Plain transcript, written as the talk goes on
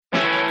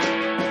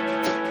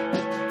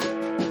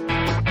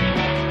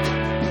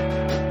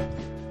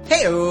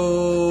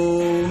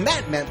Hi-oh,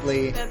 Matt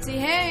Mentley. Betsy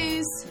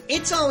Hayes.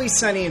 It's Always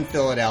Sunny in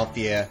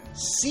Philadelphia,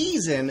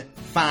 Season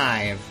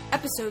 5.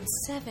 Episode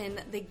 7,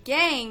 The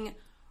Gang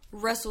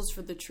Wrestles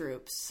for the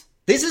Troops.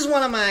 This is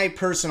one of my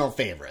personal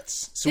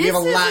favorites, so we have a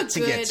lot to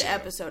get to. This is a good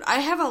episode.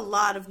 I have a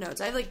lot of notes.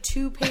 I have like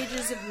 2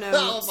 pages of notes.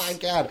 Oh my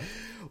god.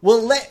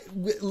 Well,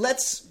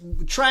 let's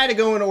try to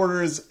go in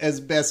order as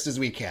best as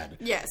we can.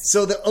 Yes.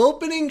 So the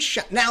opening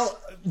shot... Now,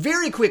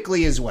 very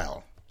quickly as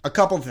well, a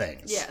couple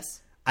things. Yes.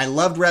 I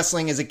loved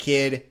wrestling as a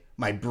kid.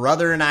 My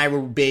brother and I were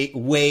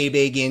way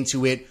big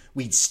into it.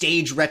 We'd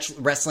stage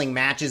wrestling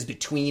matches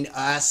between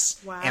us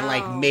and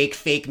like make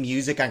fake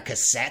music on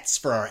cassettes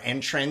for our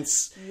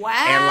entrance.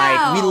 Wow. And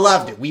like we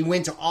loved it. We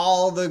went to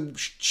all the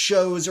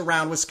shows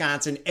around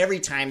Wisconsin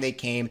every time they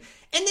came.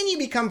 And then you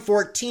become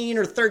 14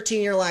 or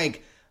 13, you're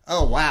like,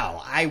 oh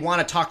wow, I want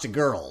to talk to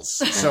girls.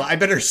 So I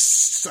better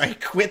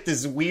like quit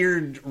this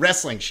weird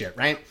wrestling shit,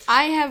 right?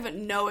 I have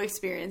no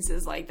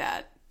experiences like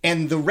that.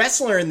 And the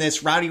wrestler in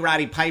this, Rowdy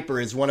Roddy Piper,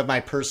 is one of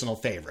my personal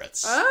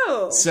favorites.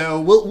 Oh.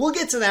 So we'll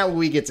get to that when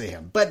we get to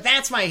him. But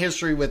that's my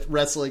history with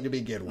wrestling to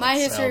begin with. My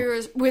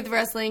history with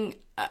wrestling,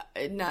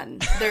 none.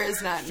 There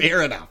is none.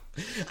 Fair enough.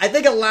 I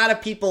think a lot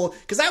of people,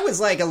 because I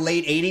was like a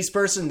late 80s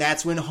person,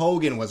 that's when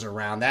Hogan was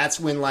around. That's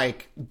when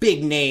like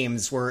big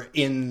names were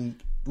in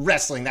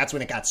wrestling. That's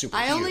when it got super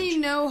huge. I only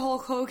know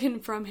Hulk Hogan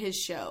from his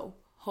show.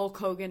 Hulk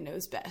Hogan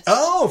Knows Best.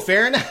 Oh,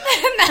 fair enough.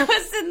 And that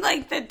was in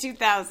like the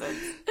 2000s.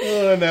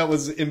 Oh, and that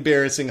was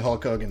embarrassing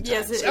Hulk Hogan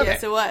times.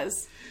 Yes, it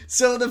was.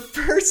 So the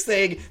first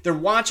thing, they're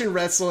watching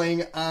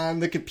wrestling on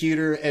the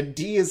computer, and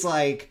Dee is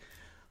like,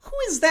 who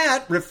is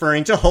that?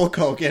 Referring to Hulk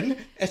Hogan.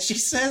 And she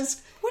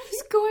says, what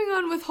is going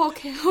on with Hulk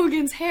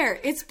Hogan's hair?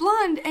 It's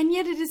blonde, and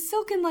yet it is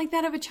silken like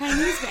that of a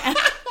Chinese man.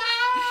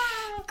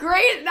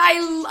 Great.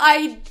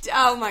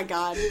 Oh my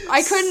god.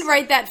 I couldn't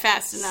write that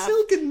fast enough.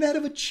 Silken that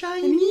of a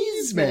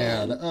Chinese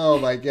man. Oh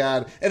my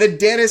god. And then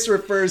Dennis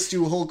refers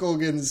to Hulk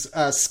Hogan's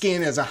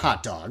skin as a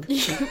hot dog.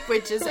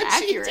 Which is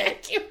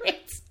accurate.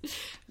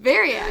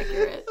 Very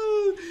accurate.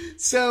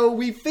 So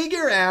we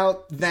figure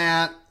out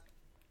that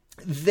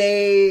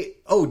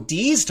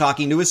Dee's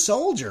talking to a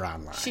soldier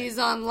online. She's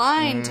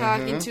online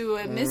talking to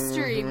a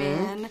mystery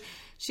man.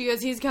 She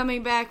goes, he's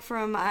coming back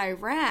from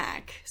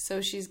Iraq,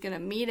 so she's going to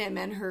meet him,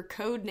 and her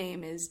code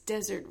name is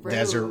Desert Rose.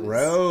 Desert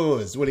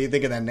Rose. What do you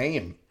think of that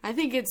name? I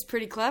think it's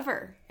pretty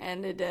clever,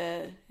 and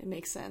it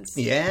makes sense.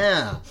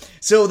 Yeah.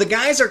 So the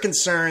guys are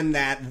concerned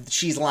that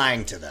she's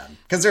lying to them,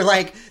 because they're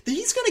like,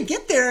 he's going to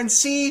get there and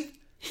see...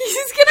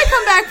 He's going to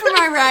come back from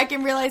Iraq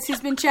and realize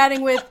he's been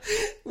chatting with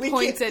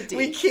points at Dee.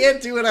 We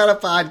can't do it on a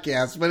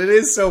podcast, but it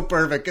is so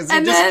perfect, because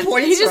he just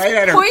points right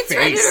at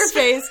her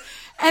face.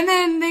 And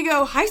then they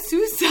go, high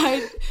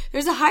suicide.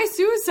 There's a high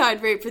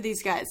suicide rate for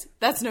these guys.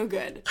 That's no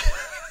good.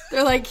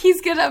 They're like,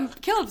 he's going to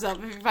kill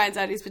himself if he finds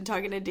out he's been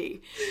talking to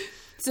Dee.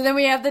 So then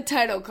we have the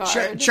title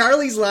card.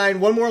 Charlie's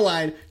line, one more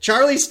line.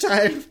 Charlie's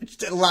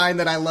line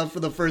that I love for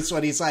the first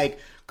one. He's like,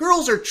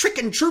 girls are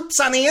tricking troops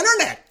on the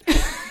internet.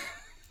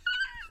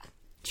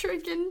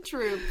 Tricking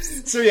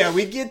troops. So yeah,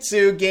 we get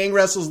to Gang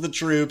Wrestles the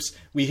Troops.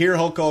 We hear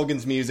Hulk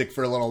Hogan's music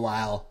for a little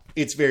while.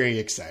 It's very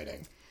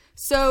exciting.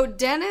 So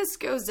Dennis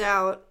goes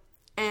out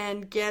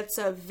and gets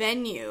a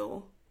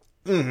venue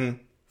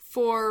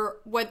for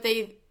what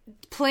they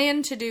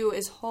plan to do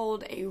is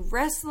hold a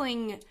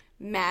wrestling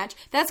match.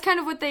 That's kind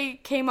of what they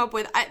came up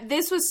with.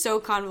 This was so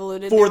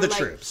convoluted. For the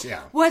troops,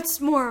 yeah. What's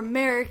more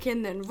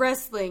American than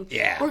wrestling?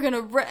 Yeah. We're going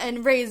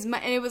to raise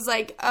money. And it was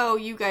like, oh,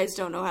 you guys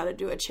don't know how to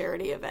do a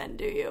charity event,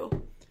 do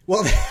you?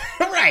 Well,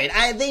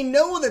 right. They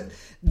know that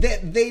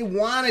they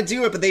want to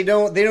do it, but they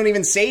don't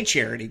even say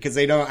charity because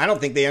I don't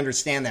think they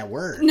understand that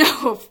word.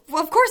 No,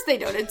 well, of course they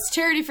don't. It's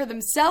charity for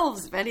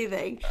themselves, if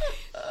anything.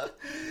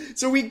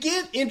 So we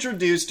get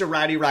introduced to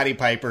Rowdy Roddy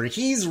Piper.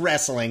 He's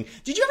wrestling.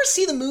 Did you ever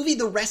see the movie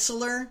The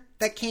Wrestler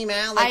that came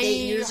out like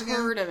 8 years ago? I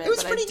heard of it. It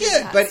was pretty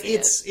good, but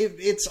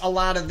it's a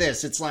lot of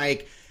this. It's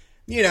like,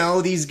 you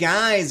know, these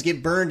guys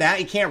get burned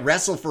out. You can't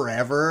wrestle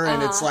forever,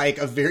 and it's like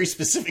a very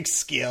specific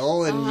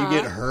skill, and you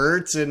get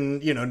hurt,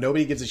 and, you know,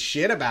 nobody gives a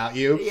shit about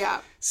you. Yeah.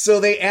 So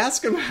they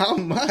ask him how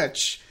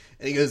much,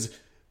 and he goes,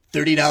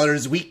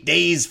 $30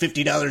 weekdays,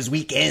 $50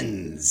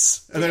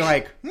 weekends. And they're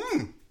like,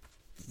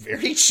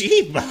 very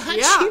cheap.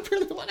 Cheaper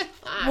than what I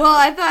thought. Well,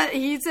 I thought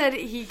he said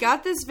he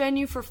got this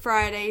venue for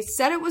Friday,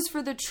 said it was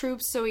for the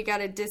troops, so he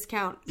got a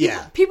discount.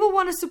 Yeah. People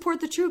want to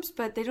support the troops,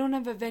 but they don't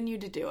have a venue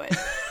to do it.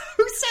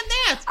 Who said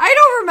that? I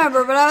don't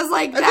remember, but I was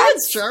like, I think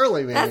it's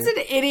Charlie, maybe. That's an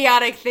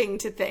idiotic thing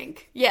to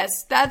think.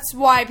 Yes, that's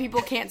why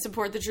people can't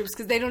support the troops,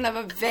 because they don't have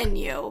a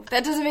venue.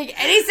 That doesn't make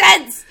any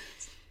sense.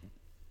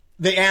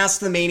 They ask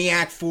the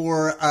Maniac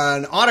for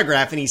an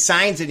autograph, and he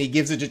signs it, and he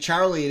gives it to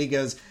Charlie, and he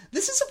goes,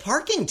 this is a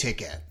parking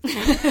ticket.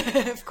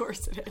 Of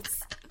course it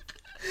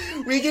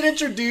is. We get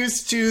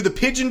introduced to the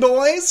Pigeon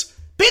Boys.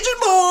 Pigeon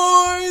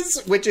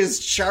Boys! Which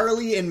is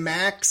Charlie and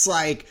Mac's,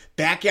 like,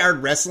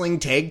 backyard wrestling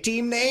tag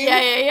team name.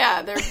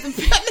 Yeah. They're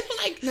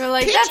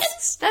like,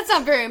 Pigeons? that's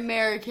not very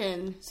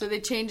American. So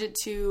they change it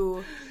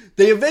to...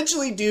 They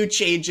eventually do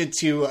change it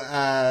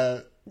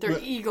to They're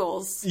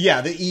Eagles.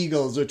 Yeah, the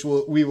Eagles, which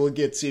we will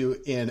get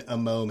to in a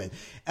moment.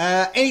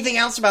 Anything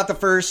else about the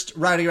first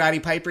Roddy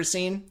Piper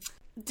scene?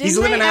 He's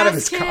living out of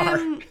his car.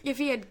 If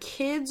he had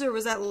kids, or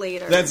was that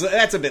later?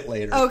 That's a bit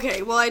later.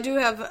 Okay, well, I do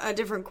have a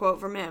different quote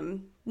from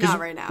him. Not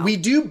right now. We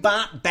do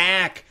bop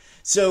back.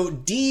 So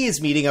Dee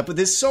is meeting up with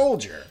this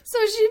soldier. So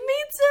she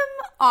meets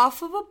him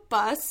off of a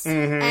bus,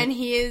 and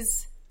he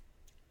is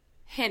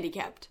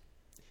handicapped.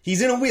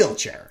 He's in a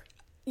wheelchair.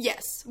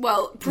 Yes.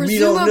 Well, presumably we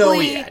don't know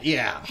yet.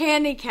 Yeah.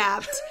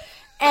 handicapped.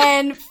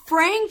 And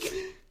Frank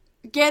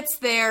gets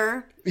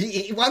there.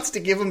 He wants to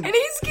give him... And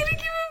he's going to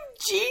give him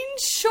jean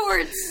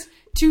shorts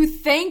to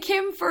thank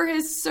him for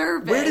his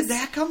service. Where did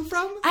that come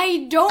from?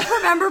 I don't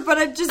remember,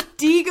 but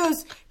Dee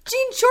goes,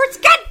 jean shorts?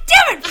 God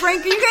damn it,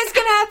 Frank. Are you guys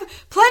going to have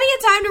plenty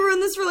of time to ruin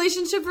this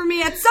relationship for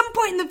me at some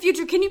point in the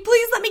future? Can you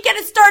please let me get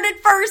it started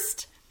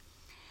first?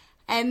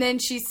 And then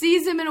she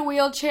sees him in a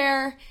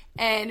wheelchair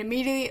and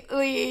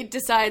immediately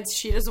decides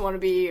she doesn't want to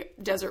be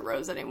Desert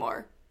Rose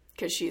anymore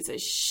because she's a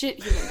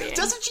shit human being.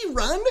 Doesn't she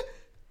run?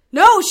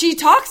 No, she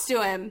talks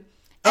to him.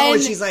 Oh,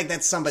 and she's like,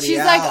 that's somebody else.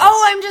 She's like,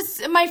 oh, I'm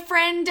just, my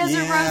friend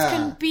Desert Rose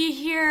couldn't be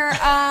here.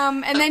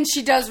 And then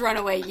she does run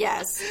away,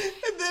 yes.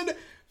 And then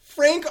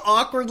Frank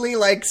awkwardly,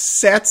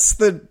 sets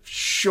the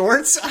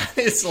shorts on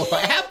his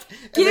lap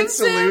and then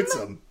salutes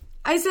him.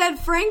 I said,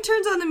 Frank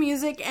turns on the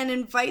music and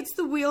invites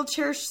the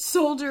wheelchair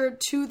soldier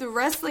to the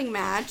wrestling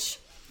match.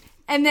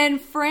 And then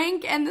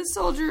Frank and the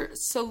soldier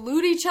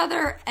salute each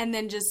other and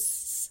then just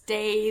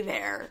stay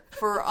there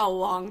for a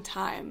long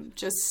time,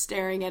 just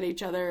staring at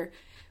each other,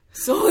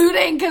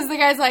 saluting, because the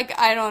guy's like,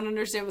 I don't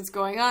understand what's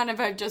going on if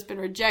I've just been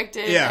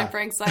rejected. Yeah. And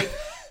Frank's like,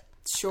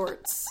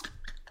 shorts.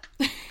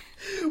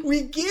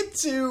 We get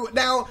to...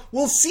 Now,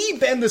 we'll see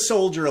Ben the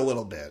soldier a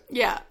little bit.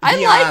 Yeah, I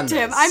liked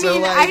him.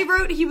 I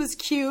wrote he was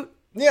cute.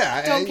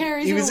 Yeah. Don't care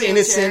he was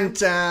innocent.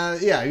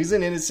 He was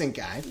an innocent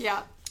guy.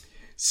 Yeah.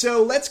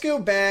 So let's go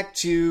back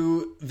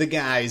to the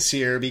guys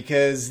here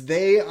because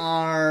they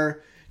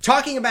are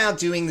talking about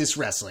doing this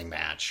wrestling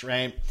match,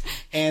 right?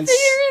 And so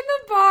you're in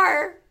the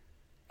bar,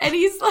 and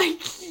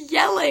he's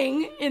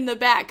yelling in the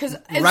back because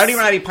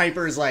Roddy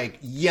Piper is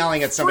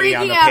yelling at somebody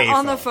on the payphone.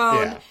 On the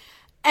phone. Yeah.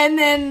 And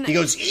then he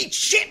goes, "Eat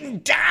shit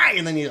and die,"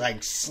 and then he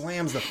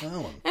slams the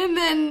phone. And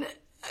then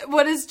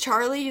what is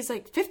Charlie? He's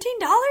like, $15?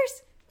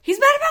 He's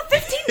mad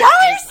about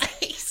 $15?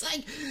 He's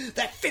like,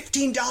 that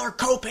 $15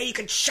 copay you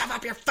can shove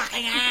up your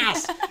fucking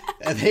ass.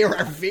 And they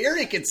are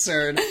very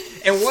concerned.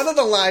 And one of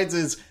the lines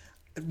is,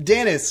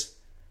 Dennis,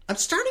 I'm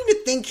starting to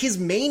think his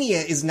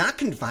mania is not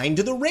confined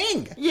to the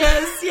ring.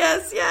 Yes.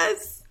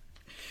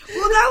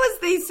 Well,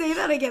 they say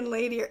that again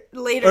later.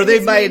 Or they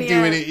might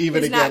do it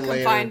even again later. Not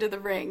confined to the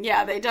ring.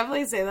 Yeah, they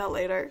definitely say that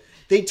later.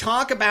 They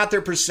talk about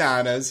their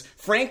personas.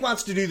 Frank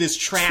wants to do this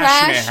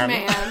trash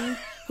man.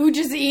 Who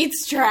just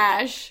eats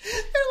trash. They're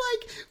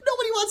like,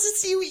 nobody wants to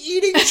see you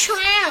eating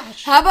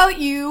trash. How about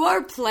you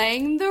are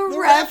playing the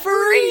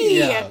referee?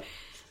 Yeah.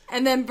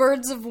 And then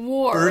Birds of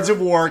War comes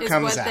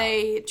out. Is what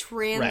they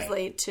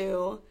translate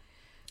to.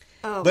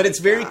 Oh, but it's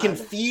very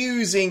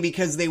confusing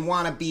because they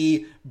want to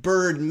be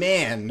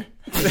Birdmen.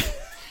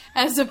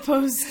 As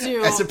opposed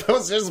to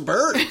just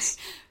birds.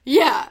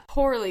 Yeah,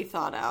 poorly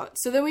thought out.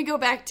 So then we go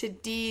back to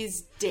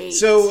Dee's date.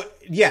 So,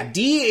 yeah,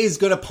 Dee is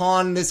going to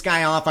pawn this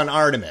guy off on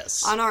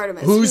Artemis.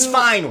 Who's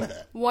fine with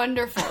it.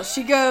 Wonderful.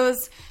 She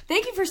goes,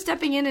 thank you for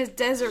stepping in as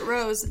Desert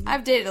Rose.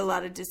 I've dated a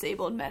lot of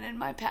disabled men in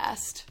my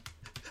past.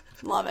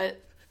 Love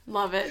it.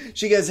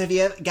 She goes, have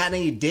you gotten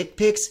any dick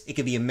pics? It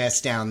could be a mess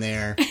down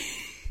there.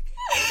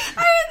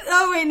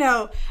 Oh, wait,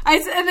 no.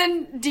 And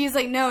then Dee's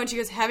like, no. And she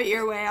goes, have it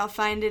your way. I'll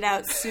find it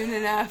out soon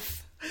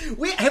enough.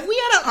 Wait, have we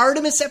had an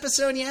Artemis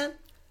episode yet?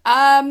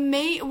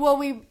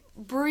 We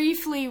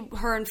briefly,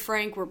 her and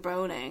Frank were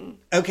boning.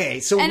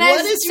 Okay, so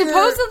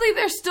supposedly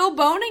they're still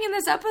boning in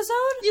this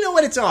episode? You know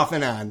what? It's off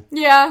and on.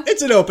 Yeah.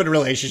 It's an open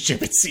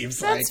relationship, it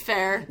seems like. That's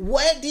fair.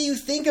 What do you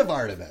think of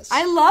Artemis?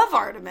 I love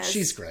Artemis.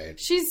 She's great.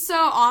 She's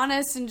so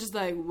honest and just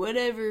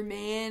whatever,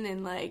 man,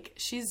 and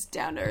she's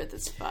down to earth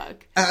as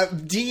fuck.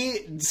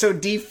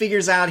 Dee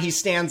figures out he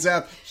stands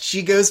up.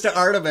 She goes to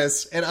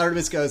Artemis, and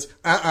Artemis goes,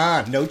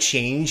 no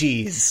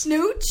changies.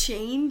 No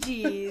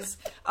changies.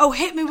 Oh,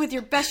 hit me with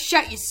your best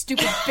shot, you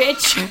stupid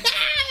bitch. I have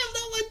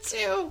that one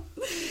too.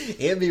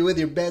 Hit me with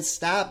your best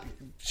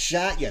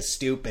shot, you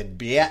stupid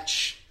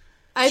bitch.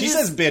 She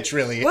says bitch,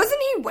 really. Wasn't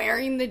he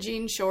wearing the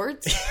jean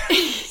shorts?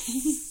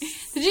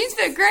 The jeans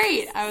fit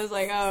great. I was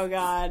like, oh,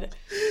 God.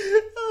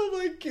 Oh,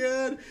 my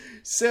God.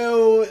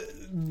 So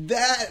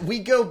we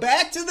go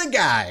back to the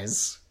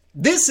guys.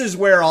 This is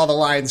where all the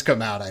lines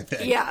come out, I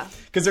think. Yeah.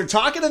 Because they're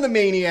talking to the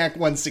Maniac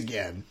once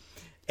again.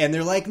 And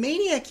they're like,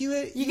 Maniac, you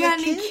got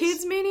any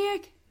kids,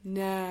 Maniac?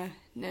 Nah,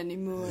 not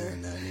anymore.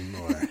 Not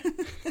anymore.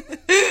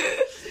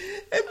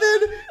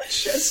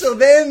 And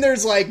then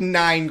there's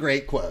 9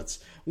 great quotes.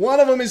 One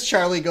of them is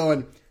Charlie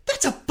going,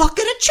 that's a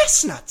bucket of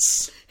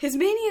chestnuts. His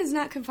mania is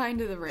not confined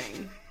to the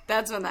ring.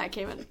 That's when that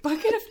came in.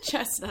 Bucket of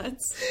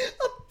chestnuts.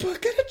 A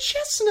bucket of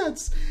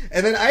chestnuts.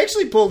 And then I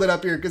actually pulled it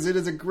up here because it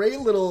is a great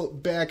little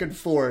back and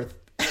forth.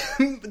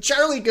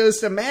 Charlie goes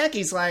to Mac.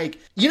 He's like,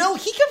 he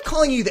kept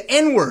calling you the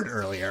N-word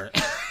earlier.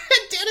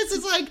 And Dennis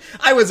is like,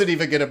 I wasn't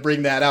even going to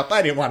bring that up.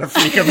 I didn't want to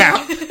freak him out.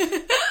 And Mac is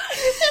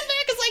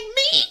like,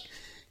 me?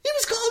 He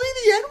was calling me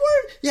the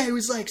N-word? Yeah, he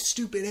was like,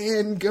 stupid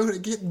N, go to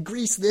get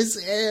grease this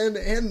N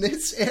and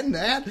this and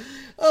that.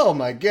 Oh,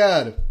 my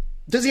God.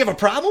 Does he have a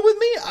problem with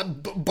me?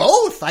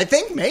 Both. I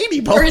think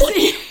maybe both. Or is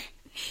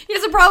he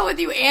has a problem with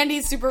you and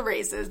he's super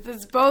racist.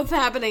 It's both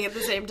happening at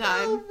the same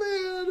time. Oh,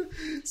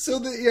 man. So,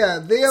 they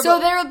have... So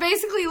they're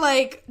basically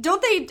like...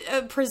 Don't they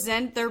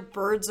present their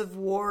Birds of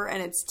War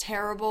and it's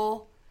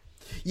terrible?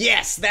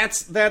 Yes,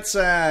 that's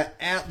at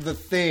the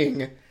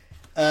thing,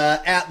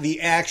 at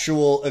the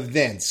actual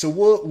event. So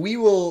one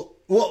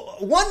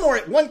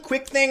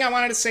quick thing I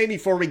wanted to say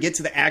before we get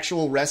to the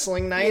actual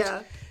wrestling night.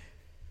 Yeah.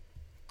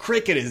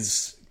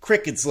 Cricket's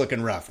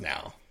looking rough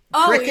now.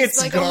 Oh, Cricket's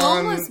he's like gone, a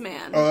homeless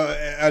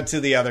man. To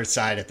the other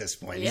side at this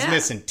point. He's Yeah.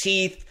 missing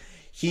teeth.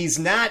 He's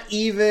not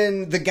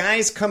even... The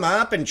guys come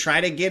up and try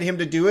to get him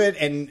to do it,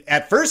 and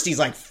at first he's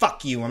like,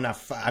 fuck you,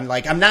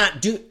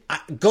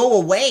 go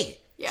away.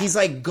 Yeah. He's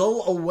like,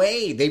 go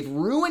away. They've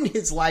ruined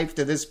his life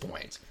to this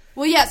point.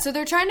 Well, yeah, so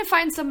they're trying to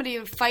find somebody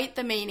to fight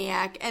the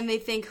Maniac, and they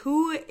think,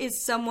 who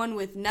is someone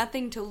with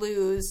nothing to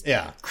lose?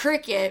 Yeah.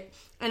 Cricket.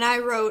 And I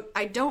wrote,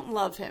 I don't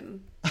love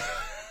him.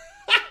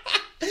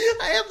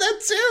 I have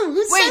that too.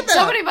 Who said Wait, that?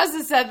 somebody must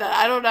have said that.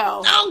 I don't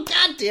know. Oh,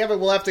 God damn it.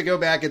 We'll have to go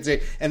back and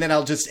say, and then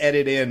I'll just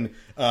edit in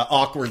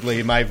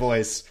awkwardly my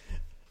voice.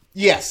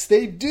 Yes,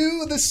 they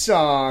do the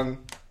song.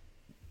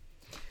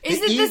 Is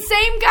it the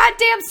same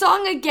goddamn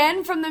song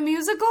again from the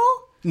musical?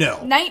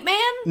 No. Nightman?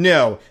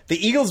 No. The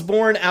eagle's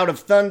born out of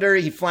thunder.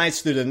 He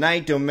flies through the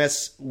night. Don't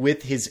mess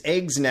with his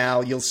eggs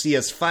now. You'll see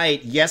us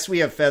fight. Yes, we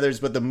have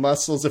feathers, but the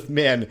muscles of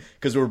men.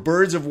 Because we're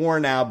birds of war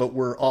now, but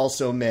we're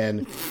also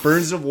men.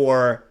 Birds of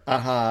war.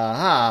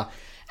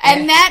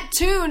 And that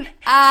tune,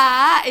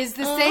 is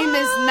the same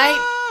as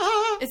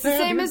Night. It's the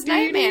same as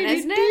Nightman,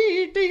 isn't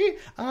it?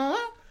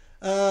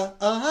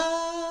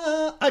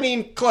 I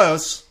mean,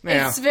 close.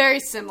 Yeah. It's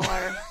very similar.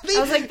 I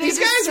was like, these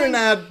guys are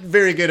not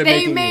very good at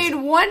making They music.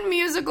 made one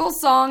musical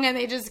song and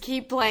they just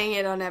keep playing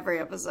it on every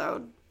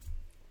episode.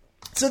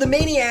 So the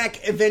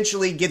Maniac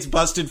eventually gets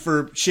busted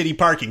for shitty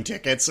parking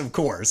tickets, of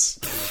course.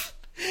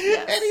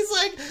 Yes. And he's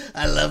like,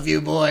 I love you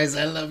boys,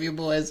 I love you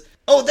boys.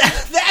 Oh,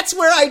 that's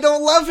where I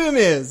don't love him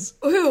is.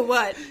 Ooh,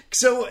 what?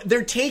 So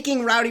they're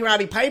taking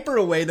Rowdy Piper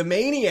away, the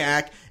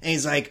Maniac, and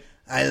he's like,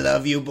 I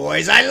love you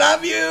boys, I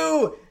love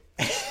you.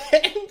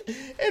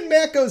 And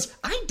Matt goes,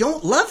 I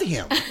don't love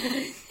him.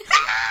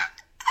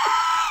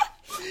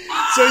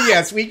 So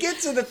yes, we get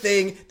to the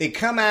thing. They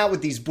come out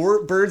with these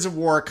Birds of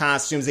War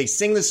costumes. They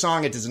sing the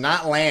song. It does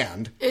not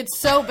land. It's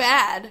so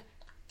bad.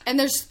 And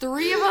there's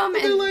 3 of them,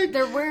 and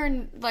they're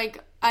wearing,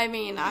 like, I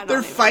mean, I don't They're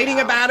even fighting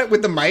know. about it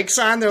with the mics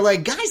on. They're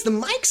like, guys, the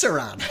mics are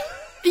on.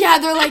 Yeah,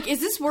 they're like, is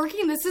this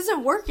working? This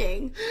isn't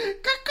working.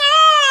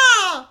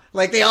 Caca!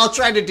 Like, they all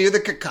tried to do the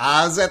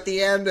cacas at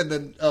the end, and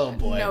then, oh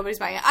boy. Nobody's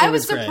buying it. I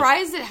was great.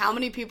 surprised at how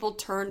many people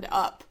turned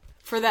up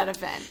for that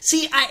event.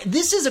 See,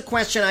 this is a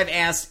question I've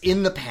asked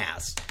in the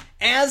past.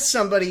 As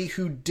somebody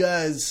who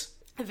does...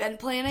 Event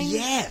planning?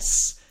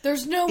 Yes.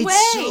 There's no way.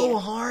 It's so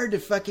hard to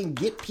fucking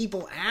get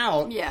people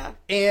out. Yeah.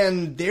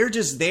 And they're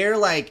just there,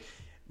 like...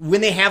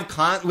 When they have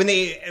when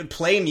they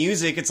play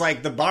music, it's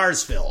like the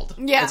bar's filled.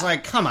 Yeah. It's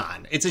like, come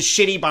on. It's a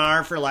shitty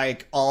bar for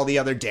like all the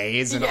other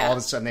days, and all of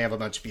a sudden they have a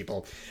bunch of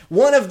people.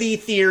 One of the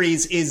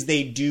theories is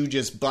they do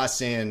just bus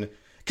in.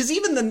 Because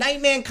even the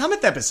Nightman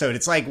Cometh episode,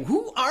 it's like,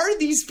 who are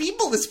these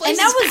people? This place And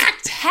that is was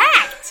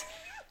packed.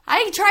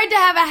 I tried to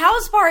have a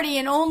house party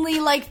and only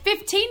like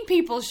 15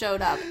 people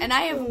showed up. And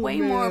I have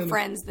way more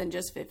friends than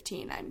just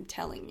 15, I'm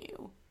telling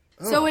you.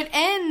 Oh. So it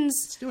ends...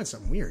 It's doing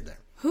something weird there.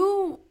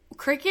 Who...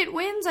 Cricket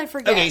wins? I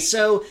forget. Okay,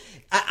 so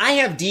I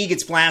have D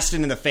gets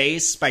blasted in the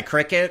face by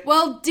Cricket.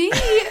 Well, D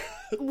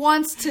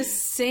wants to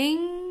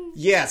sing.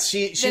 Yes,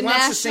 she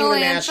wants to sing the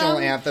national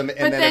anthem, and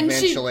but then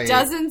eventually she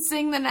doesn't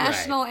sing the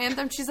national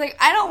anthem. She's like,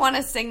 I don't want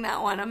to sing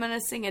that one. I'm going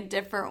to sing a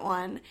different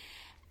one.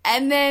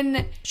 And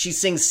then she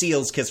sings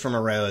Seal's Kiss from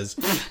a Rose,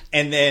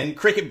 and then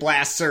Cricket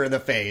blasts her in the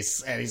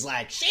face, and he's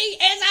like, she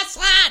is a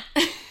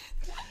slut!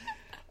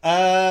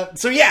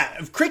 So yeah,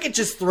 Cricket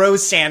just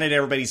throws sand at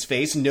everybody's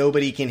face.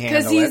 Nobody can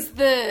handle it. Because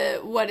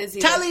he's what is he?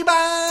 Taliban!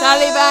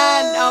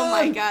 Oh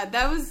my god,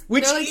 that was...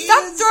 Which they're like,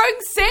 stop throwing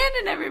sand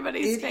in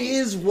everybody's face. It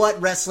is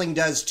what wrestling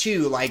does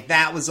too. Like,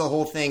 that was the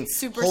whole thing.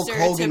 Super Hulk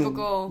stereotypical.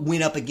 Hogan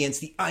went up against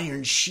the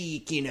Iron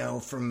Sheik,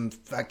 from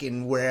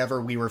fucking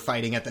wherever we were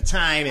fighting at the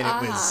time,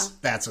 and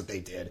that's what they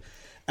did.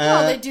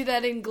 Well, they do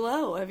that in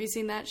Glow. Have you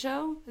seen that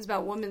show? It's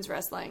about women's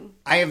wrestling.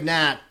 I have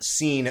not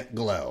seen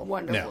Glow.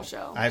 Wonderful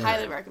show.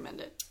 Highly recommend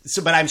it.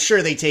 So, but I'm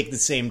sure they take the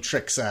same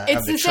tricks of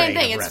the trade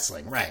of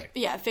wrestling, right?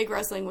 Yeah, fake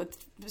wrestling with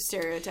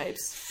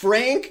stereotypes.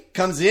 Frank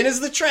comes in as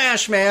the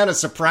trash man, a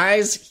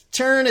surprise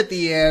turn at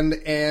the end,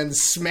 and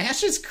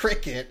smashes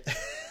Cricket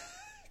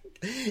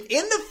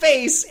in the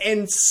face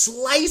and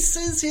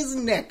slices his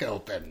neck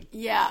open.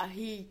 Yeah,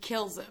 he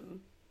kills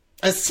him.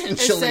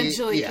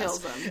 Essentially yes.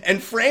 kills him.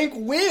 And Frank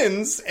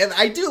wins, and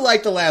I do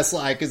like the last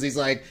line, because he's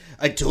like,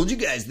 I told you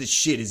guys this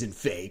shit isn't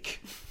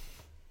fake.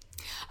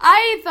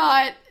 I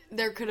thought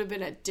there could have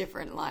been a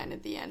different line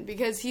at the end,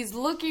 because he's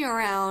looking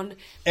around.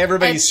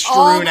 Everybody's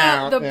strewn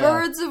out. The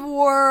birds of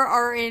war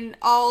are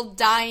all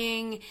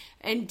dying,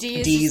 and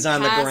D's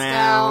on the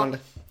ground.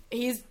 Out.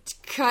 He's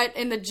cut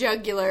in the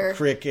jugular.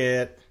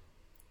 Cricket.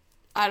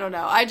 I don't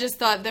know. I just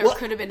thought there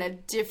could have been a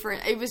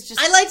different... It was just...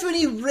 I liked when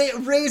he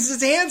raised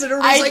his hands and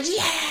everybody's like,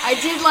 yeah! I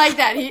did like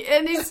that.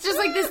 He's just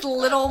like this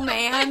little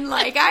man,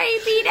 like,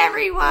 I beat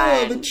everyone!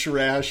 Oh, the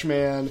trash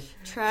man.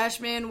 Trash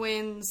man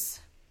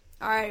wins.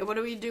 All right, what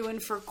are we doing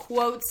for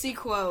quotesy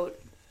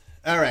quote?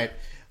 All right.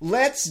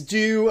 Let's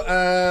do,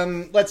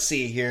 let's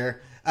see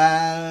here.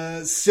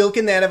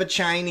 Silking that of a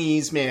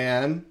Chinese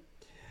man.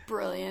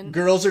 Brilliant.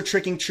 Girls are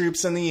tricking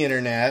troops on the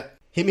internet.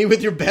 Hit me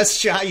with your best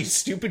shot, you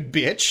stupid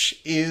bitch,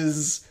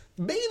 is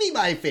maybe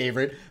my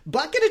favorite.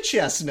 Bucket of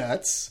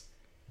chestnuts.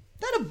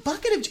 Not a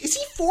bucket of... Is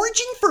he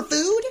foraging for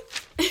food?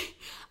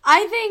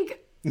 I think...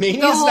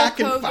 Mania's not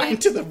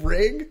confined to the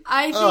rig?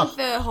 I think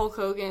the Hulk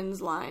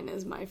Hogan's line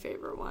is my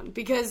favorite one.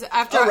 Because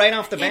after... right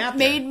off the bat, it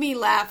made me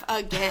laugh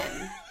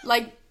again.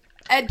 Like,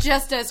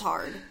 just as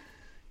hard.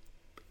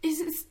 Is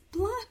it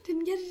blonde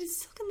and yet it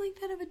is silken like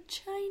that of a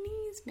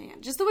Chinese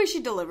man? Just the way she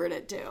delivered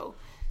it, too.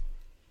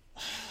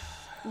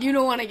 You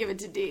don't want to give it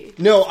to D.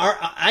 No,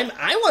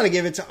 I want to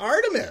give it to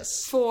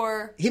Artemis.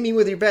 For? Hit me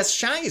with your best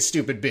shot, you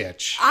stupid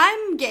bitch.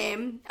 I'm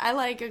game. I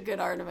like a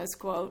good Artemis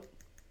quote.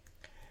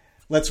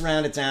 Let's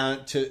round it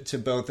down to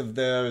both of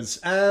those.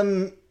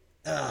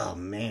 Oh,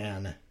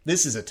 man.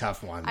 This is a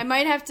tough one. I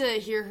might have to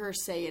hear her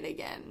say it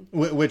again.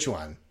 Which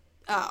one?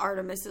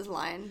 Artemis's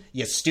line.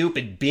 You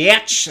stupid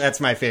bitch.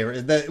 That's my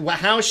favorite.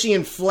 How she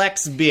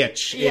inflects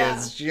bitch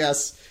is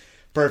just...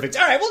 perfect.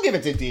 All right, we'll give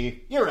it to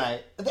D. You're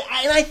right. And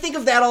I think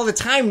of that all the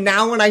time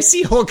now when I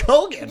see Hulk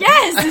Hogan.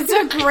 Yes, it's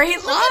a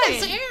great line. Look at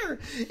his hair.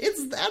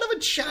 It's that of a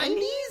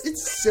Chinese.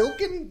 It's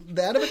silken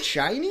that of a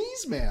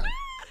Chinese man.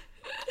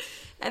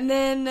 And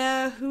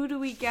then who do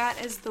we got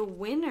as the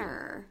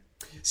winner?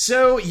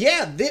 So,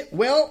 yeah,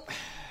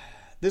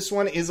 this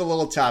one is a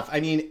little tough. I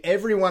mean,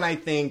 everyone, I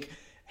think,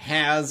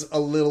 has a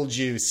little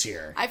juice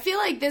here. I feel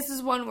like this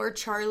is one where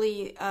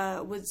Charlie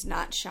was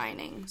not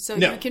shining. So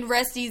you can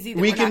rest easy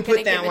that we we're can not going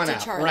to put that give one it to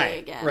out. Charlie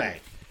again.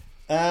 Right.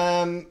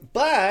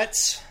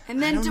 But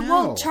and then I don't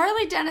know.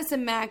 Charlie, Dennis,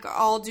 and Mac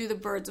all do the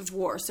Birds of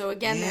War. So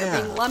again,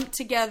 they're being lumped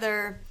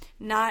together,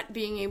 not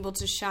being able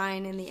to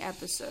shine in the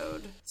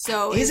episode.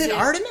 So is it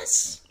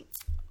Artemis?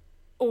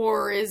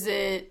 Or is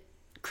it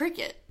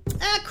Cricket?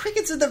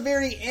 Cricket's at the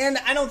very end.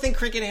 I don't think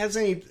Cricket has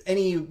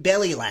any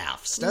belly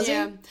laughs, does he?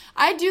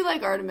 I do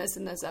like Artemis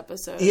in this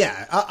episode.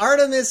 Yeah,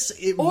 Artemis...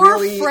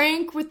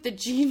 Frank with the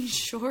jean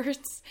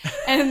shorts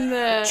and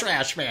the...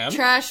 Trash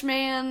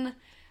man.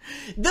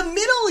 The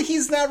middle,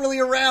 he's not really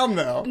around,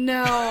 though.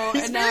 No,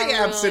 he's very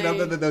absent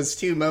other than those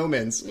two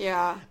moments.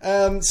 Yeah.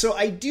 So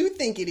I do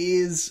think it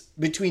is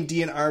between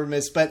D and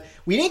Artemis, but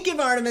we didn't give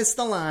Artemis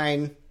the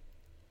line...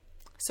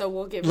 So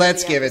we'll give.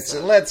 Let's give it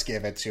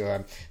to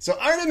him. So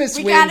Artemis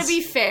wins. We gotta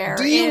be fair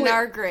in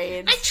our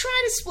grades. I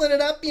try to split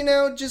it up,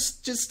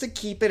 just to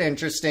keep it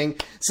interesting.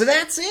 So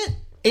that's it.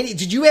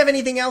 Did you have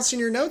anything else in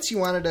your notes you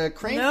wanted to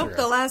crank through? Nope.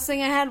 The last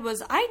thing I had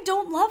was I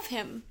don't love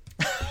him.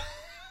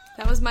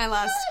 That was my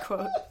last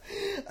quote.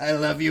 I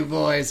love you,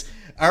 boys.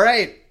 All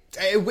right.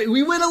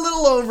 We went a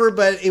little over,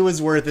 but it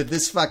was worth it.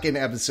 This fucking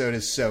episode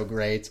is so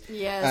great.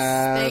 Yes.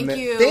 Thank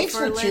you. Thanks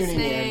for tuning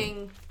listening.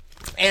 in.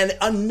 And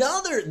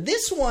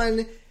this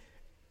one,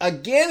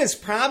 again, is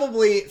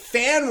probably,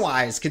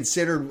 fan-wise,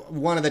 considered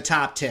one of the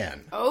top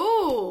 10.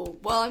 Oh,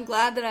 well, I'm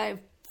glad that I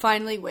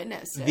finally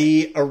witnessed it.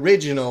 The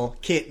original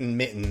Kitten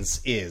Mittens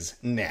is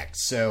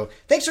next. So,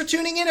 thanks for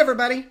tuning in,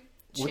 everybody.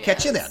 We'll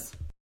catch you then.